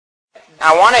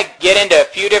I want to get into a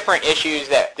few different issues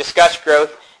that discuss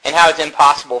growth and how it's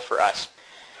impossible for us.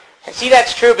 And see,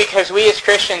 that's true because we as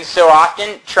Christians so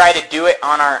often try to do it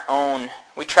on our own.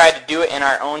 We try to do it in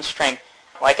our own strength.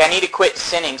 Like, I need to quit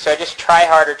sinning, so I just try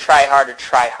harder, try harder,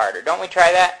 try harder. Don't we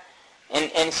try that?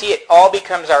 And see, it all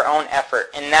becomes our own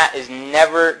effort, and that is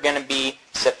never going to be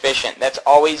sufficient. That's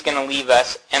always going to leave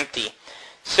us empty.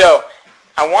 So,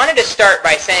 I wanted to start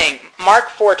by saying, Mark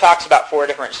 4 talks about 4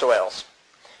 different soils.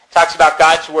 It talks about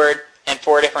God's Word and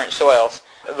 4 different soils.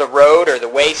 The road or the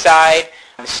wayside,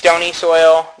 the stony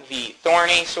soil, the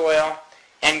thorny soil,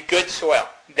 and good soil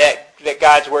that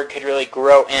God's Word could really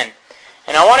grow in.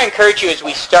 And I want to encourage you as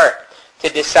we start to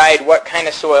decide what kind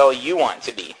of soil you want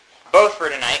to be. Both for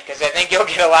tonight, because I think you'll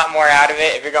get a lot more out of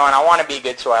it if you're going, I want to be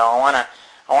good soil. I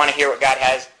want to hear what God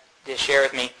has to share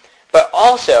with me. But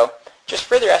also, just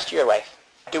for the rest of your life,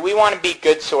 do we want to be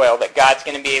good soil that God's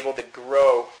going to be able to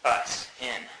grow us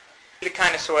in? The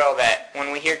kind of soil that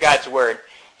when we hear God's Word,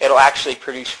 it'll actually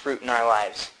produce fruit in our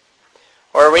lives.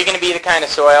 Or are we going to be the kind of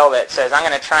soil that says, I'm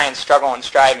going to try and struggle and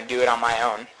strive and do it on my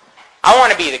own? I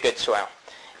want to be the good soil.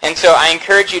 And so I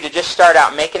encourage you to just start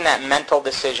out making that mental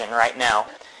decision right now.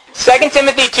 2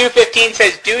 Timothy 2:15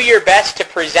 says, do your best to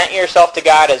present yourself to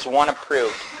God as one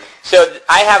approved. So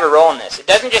I have a role in this. It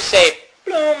doesn't just say,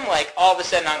 boom, like all of a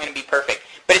sudden I'm going to be perfect.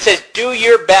 But it says, do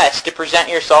your best to present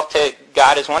yourself to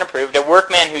God as one approved, a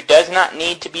workman who does not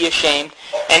need to be ashamed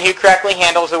and who correctly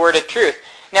handles the word of truth.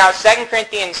 Now 2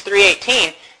 Corinthians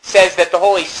 3:18 says that the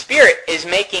Holy Spirit is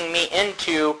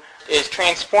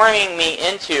transforming me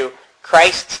into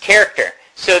Christ's character.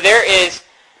 So there is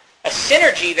a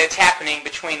synergy that's happening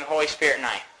between the Holy Spirit and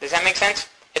I. Does that make sense?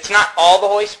 It's not all the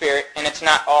Holy Spirit, and it's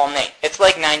not all Nate. It's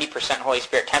like 90% Holy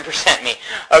Spirit, 10% me.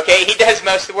 Okay? He does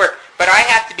most of the work. But I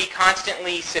have to be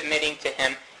constantly submitting to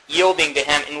Him, yielding to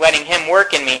Him, and letting Him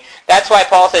work in me. That's why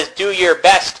Paul says, do your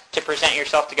best to present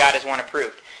yourself to God as one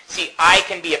approved. See, I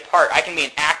can be a part. I can be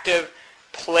an active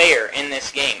player in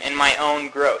this game, in my own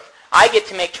growth. I get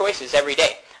to make choices every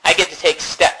day. I get to take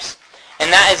steps.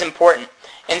 And that is important.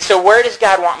 And so where does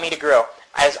God want me to grow?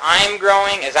 As I'm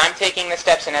growing, as I'm taking the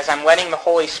steps, and as I'm letting the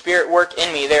Holy Spirit work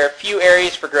in me, there are a few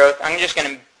areas for growth. I'm just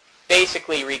going to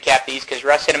basically recap these because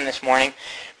Russ hit them this morning.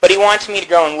 But He wants me to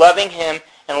grow in loving Him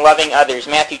and loving others.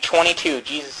 Matthew 22,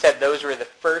 Jesus said those were the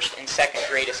first and second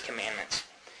greatest commandments.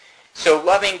 So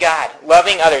loving God,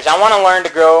 loving others. I want to learn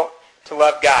to grow to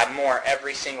love God more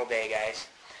every single day, guys.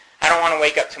 I don't want to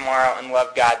wake up tomorrow and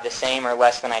love God the same or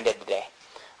less than I did today.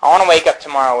 I want to wake up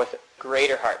tomorrow with a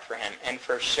greater heart for Him and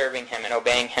for serving Him and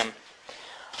obeying Him.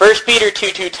 1 Peter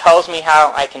 2:2 tells me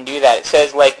how I can do that. It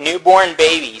says, like newborn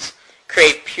babies,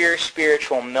 crave pure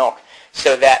spiritual milk,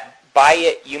 so that by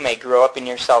it you may grow up in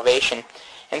your salvation.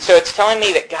 And so it's telling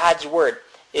me that God's Word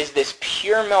is this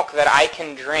pure milk that I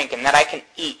can drink and that I can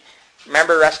eat.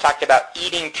 Remember, Russ talked about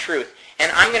eating truth.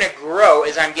 And I'm going to grow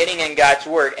as I'm getting in God's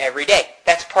Word every day.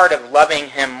 That's part of loving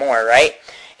Him more, right?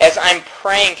 As I'm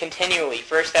praying continually,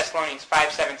 1 Thessalonians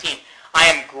 5:17, I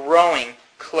am growing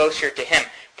closer to Him.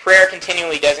 Prayer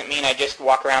continually doesn't mean I just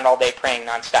walk around all day praying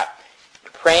nonstop.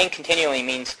 Praying continually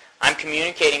means I'm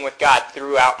communicating with God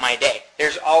throughout my day.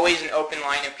 There's always an open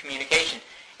line of communication.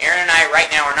 Aaron and I right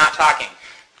now are not talking,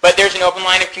 but there's an open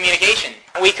line of communication.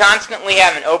 We constantly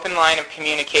have an open line of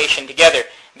communication together.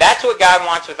 That's what God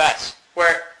wants with us.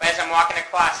 Where as I'm walking to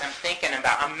class,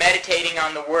 I'm meditating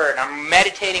on the Word. I'm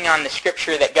meditating on the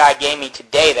Scripture that God gave me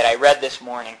today that I read this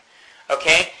morning.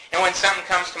 Okay? And when something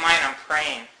comes to mind, I'm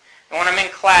praying. And when I'm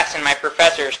in class and my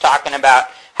professor is talking about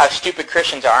how stupid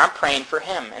Christians are, I'm praying for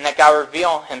him and that God will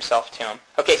reveal Himself to him.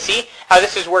 Okay, see how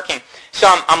this is working?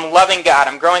 So I'm loving God.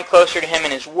 I'm growing closer to Him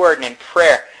in His Word and in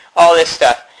prayer. All this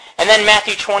stuff. And then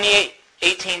Matthew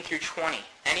 28:18 through 20.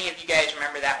 Any of you guys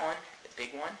remember that one? The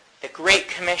big one? The Great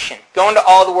Commission. Go into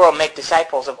all the world, make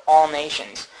disciples of all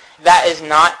nations. That is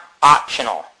not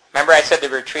optional. Remember I said the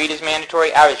retreat is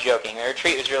mandatory? I was joking. The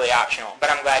retreat was really optional,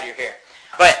 but I'm glad you're here.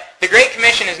 But the Great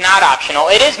Commission is not optional.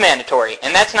 It is mandatory,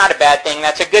 and that's not a bad thing.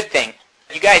 That's a good thing.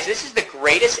 You guys, this is the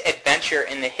greatest adventure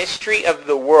in the history of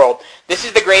the world. This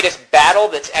is the greatest battle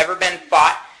that's ever been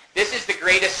fought. This is the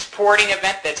greatest sporting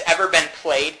event that's ever been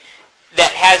played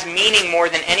that has meaning more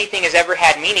than anything has ever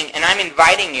had meaning, and I'm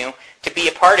inviting you to be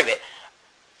a part of it.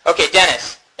 Okay,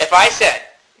 Dennis, if I said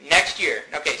next year,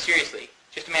 okay, seriously,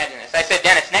 just imagine this. I said,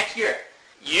 Dennis, next year,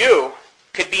 you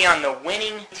could be on the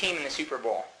winning team in the Super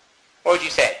Bowl. What would you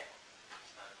say?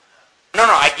 No,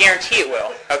 I guarantee it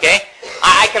will, okay?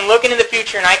 I can look into the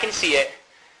future and I can see it,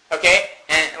 okay?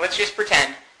 And let's just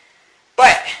pretend.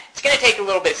 But it's going to take a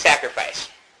little bit of sacrifice.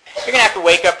 You're going to have to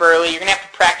wake up early. You're going to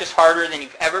have to practice harder than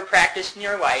you've ever practiced in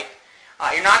your life.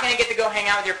 You're not going to get to go hang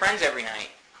out with your friends every night,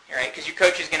 right? Because your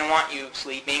coach is going to want you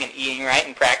sleeping and eating right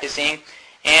and practicing.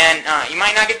 And you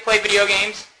might not get to play video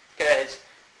games because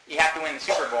you have to win the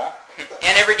Super Bowl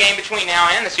and every game between now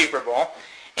and the Super Bowl.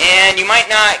 And you might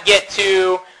not get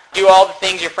to do all the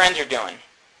things your friends are doing.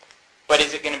 But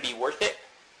is it going to be worth it?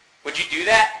 Would you do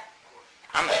that?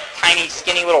 I'm a tiny,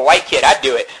 skinny little white kid. I'd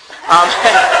do it.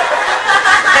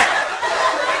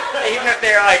 Even if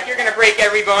they're like, you're going to break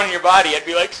every bone in your body, I'd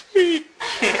be like, sweet.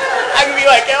 I'd be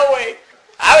like, Elway.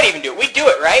 I would even do it. We'd do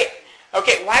it, right?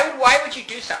 Okay, why would you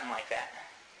do something like that?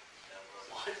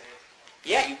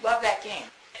 Yeah, you love that game.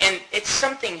 And it's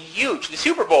something huge. The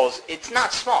Super Bowl, it's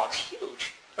not small. It's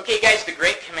huge. Okay, guys, the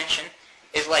Great Commission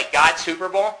is like God's Super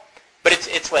Bowl, but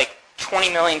it's like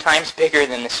 20 million times bigger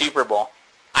than the Super Bowl.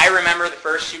 I remember the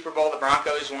first Super Bowl the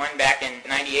Broncos won back in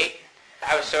 98.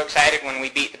 I was so excited when we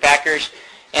beat the Packers.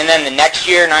 And then the next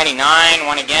year, 99,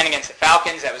 won again against the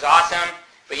Falcons. That was awesome.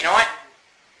 But you know what?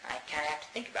 I kind of have to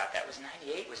think about that. Was it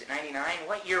 98? Was it 99?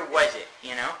 What year was it,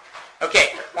 you know?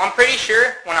 Okay, well, I'm pretty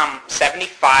sure when I'm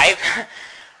 75,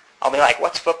 I'll be like,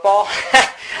 what's football? I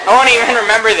won't even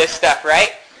remember this stuff,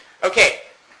 right? Okay,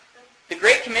 the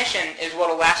Great Commission is what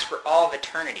will last for all of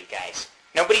eternity, guys.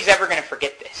 Nobody's ever going to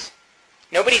forget this.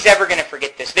 Nobody's ever going to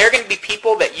forget this. There are going to be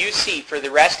people that you see for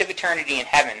the rest of eternity in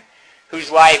heaven whose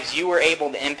lives you were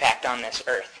able to impact on this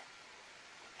earth.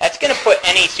 That's going to put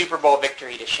any Super Bowl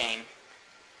victory to shame.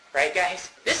 Right, guys?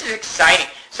 This is exciting.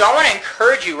 So I want to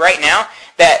encourage you right now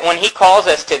that when he calls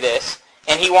us to this,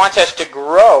 and he wants us to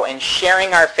grow in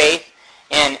sharing our faith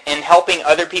and helping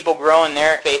other people grow in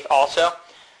their faith also,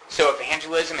 so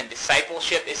evangelism and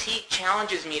discipleship, as he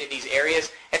challenges me to these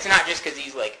areas, it's not just because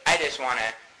he's like, I just want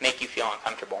to make you feel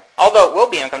uncomfortable. Although it will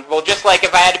be uncomfortable, just like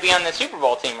if I had to be on the Super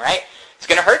Bowl team, right? It's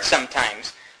going to hurt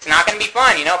sometimes. It's not going to be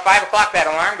fun. You know, 5 o'clock that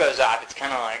alarm goes off. It's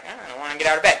kind of like, I don't want to get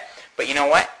out of bed. But you know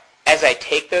what? As I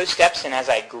take those steps and as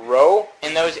I grow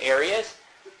in those areas,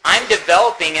 I'm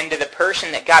developing into the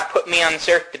person that God put me on this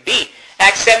earth to be.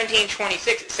 Acts 17:26,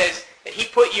 it says that he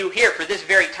put you here for this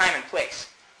very time and place.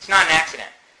 It's not an accident.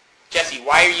 Jesse,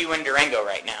 why are you in Durango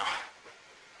right now?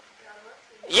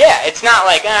 Yeah, it's not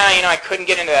like, I couldn't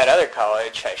get into that other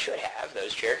college. I should have,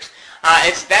 those jerks.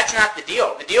 That's not the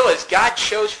deal. The deal is God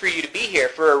chose for you to be here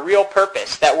for a real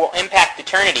purpose that will impact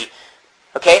eternity.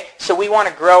 Okay? So we want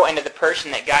to grow into the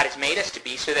person that God has made us to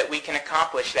be so that we can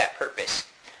accomplish that purpose.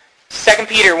 2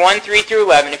 Peter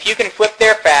 1:3-11. If you can flip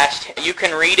there fast, you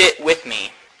can read it with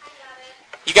me.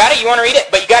 You got it? You want to read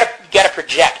it? But you got to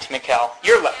project, Mikkel.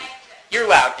 You're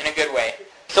loud in a good way.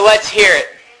 So let's hear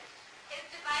it. His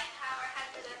divine power has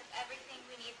given us everything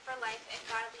we need for life and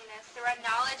godliness through our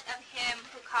knowledge of him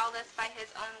who called us by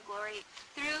his own glory.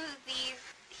 Through these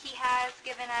he has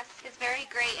given us his very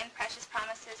great and precious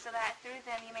promises so that through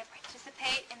them you may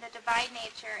participate in the divine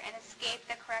nature and escape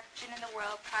the corruption in the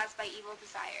world caused by evil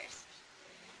desires.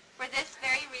 For this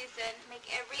very reason, make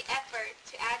every effort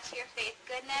to add to your faith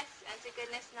goodness, and to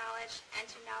goodness knowledge, and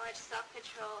to knowledge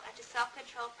self-control, and to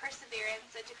self-control perseverance,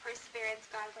 and to perseverance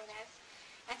godliness,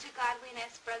 and to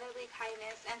godliness brotherly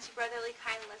kindness, and to brotherly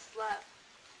kindness love.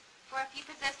 For if you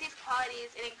possess these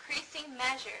qualities in increasing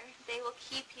measure, they will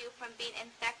keep you from being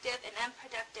ineffective and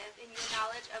unproductive in your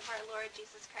knowledge of our Lord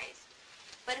Jesus Christ.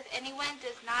 But if anyone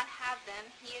does not have them,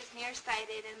 he is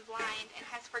nearsighted and blind, and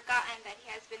has forgotten that he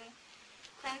has been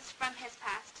cleansed from his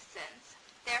past sins.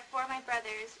 Therefore, my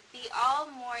brothers, be all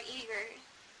more eager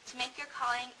to make your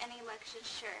calling and election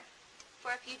sure.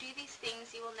 For if you do these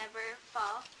things, you will never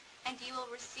fall, and you will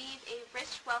receive a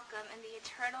rich welcome in the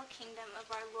eternal kingdom of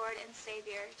our Lord and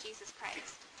Savior, Jesus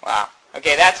Christ. Wow.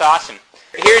 Okay, that's awesome.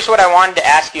 Here's what I wanted to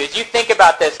ask you. As you think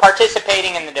about this,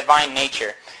 participating in the divine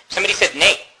nature. Somebody said,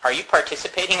 Nate, are you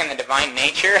participating in the divine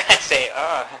nature? I'd say,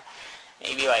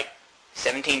 maybe like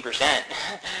 17%.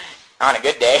 On a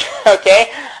good day, okay?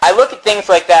 I look at things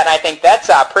like that and I think that's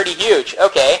pretty huge.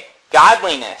 Okay,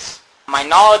 godliness, my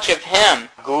knowledge of him,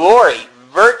 glory,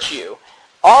 virtue,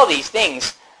 all these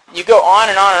things. You go on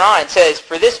and on and on. It says,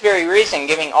 for this very reason,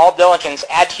 giving all diligence,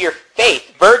 add to your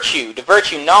faith virtue, to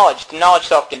virtue knowledge, to knowledge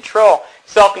self-control,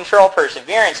 self-control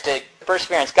perseverance, to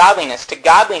perseverance godliness, to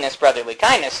godliness brotherly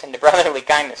kindness, and to brotherly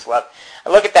kindness love.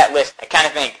 I look at that list, I kind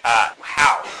of think,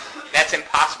 how? That's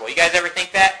impossible. You guys ever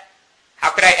think that? How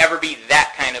could I ever be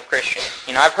that kind of Christian?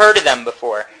 I've heard of them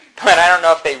before, but I don't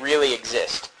know if they really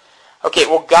exist. Okay,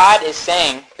 well, God is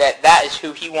saying that that is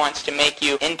who he wants to make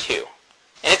you into.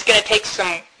 And it's going to take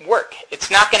some work. It's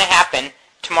not going to happen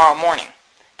tomorrow morning.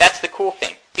 That's the cool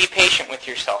thing. Be patient with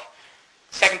yourself.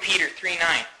 2 Peter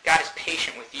 3:9, God is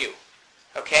patient with you.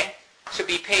 Okay? So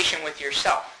be patient with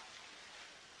yourself.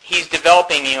 He's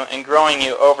developing you and growing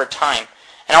you over time.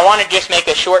 And I want to just make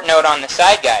a short note on the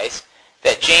side, guys,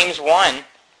 that James 1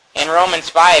 and Romans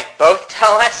 5 both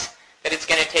tell us that it's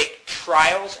going to take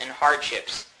trials and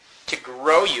hardships to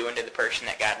grow you into the person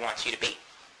that God wants you to be.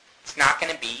 It's not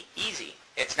going to be easy.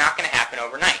 It's not going to happen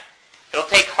overnight. It'll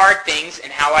take hard things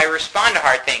and how I respond to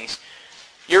hard things.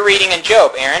 You're reading in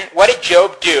Job, Aaron. What did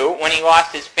Job do when he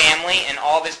lost his family and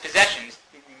all of his possessions?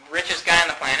 Richest guy on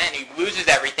the planet, and he loses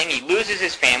everything. He loses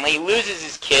his family. He loses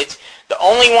his kids. The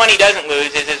only one he doesn't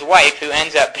lose is his wife, who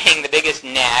ends up being the biggest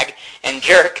nag and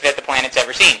jerk that the planet's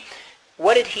ever seen.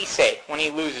 What did he say when he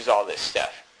loses all this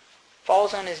stuff?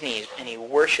 Falls on his knees and he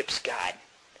worships God.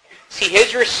 See,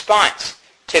 his response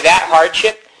to that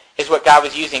hardship is what God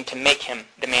was using to make him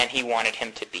the man he wanted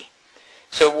him to be.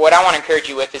 So what I want to encourage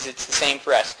you with is it's the same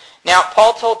for us. Now,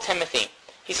 Paul told Timothy,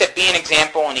 he said, be an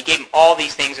example, and he gave him all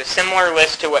these things, a similar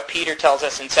list to what Peter tells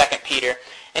us in 2 Peter.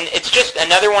 And it's just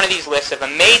another one of these lists of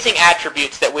amazing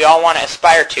attributes that we all want to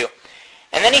aspire to.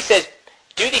 And then he says,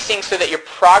 do these things so that your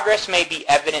progress may be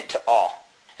evident to all.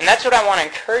 And that's what I want to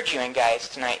encourage you in, guys,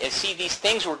 tonight, is see these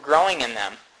things, we're growing in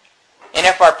them. And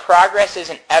if our progress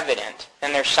isn't evident,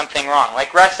 then there's something wrong.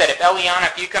 Like Russ said, if Eliana,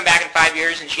 if you come back in 5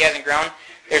 years and she hasn't grown,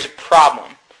 there's a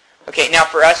problem. Okay, now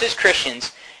for us as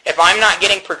Christians, if I'm not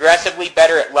getting progressively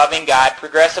better at loving God,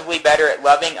 progressively better at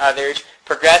loving others,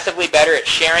 progressively better at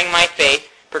sharing my faith,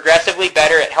 progressively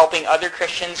better at helping other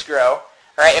Christians grow, all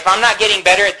right, if I'm not getting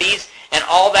better at these and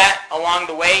all that along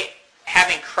the way,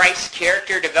 having Christ's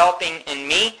character developing in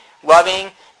me,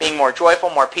 loving, being more joyful,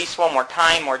 more peaceful, more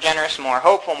kind, more generous, more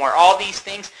hopeful, more all these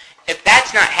things, if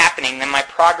that's not happening, then my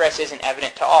progress isn't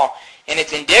evident to all. And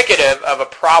it's indicative of a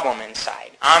problem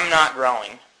inside. I'm not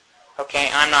growing. Okay,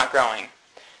 I'm not growing.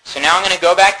 So now I'm going to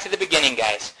go back to the beginning,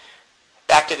 guys.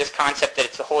 Back to this concept that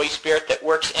it's the Holy Spirit that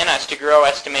works in us to grow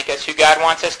us, to make us who God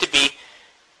wants us to be.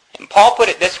 And Paul put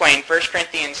it this way in 1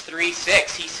 Corinthians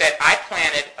 3:6. He said, I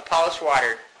planted, Apollos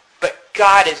watered, but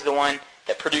God is the one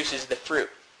that produces the fruit.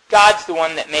 God's the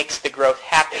one that makes the growth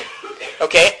happen.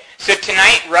 Okay? So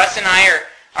tonight, Russ and I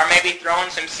are maybe throwing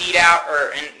some seed out,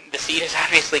 and the seed is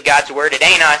obviously God's Word. It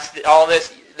ain't us. All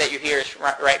this that you hear is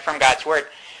right from God's Word.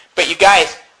 But you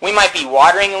guys, we might be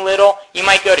watering a little. You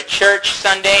might go to church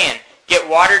Sunday and get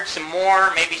watered some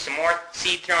more, maybe some more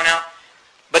seed thrown out.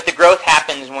 But the growth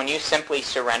happens when you simply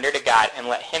surrender to God and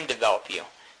let Him develop you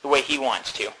the way He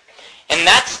wants to. And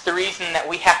that's the reason that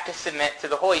we have to submit to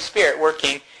the Holy Spirit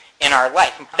working in our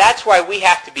life. That's why we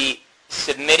have to be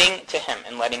submitting to Him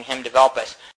and letting Him develop us.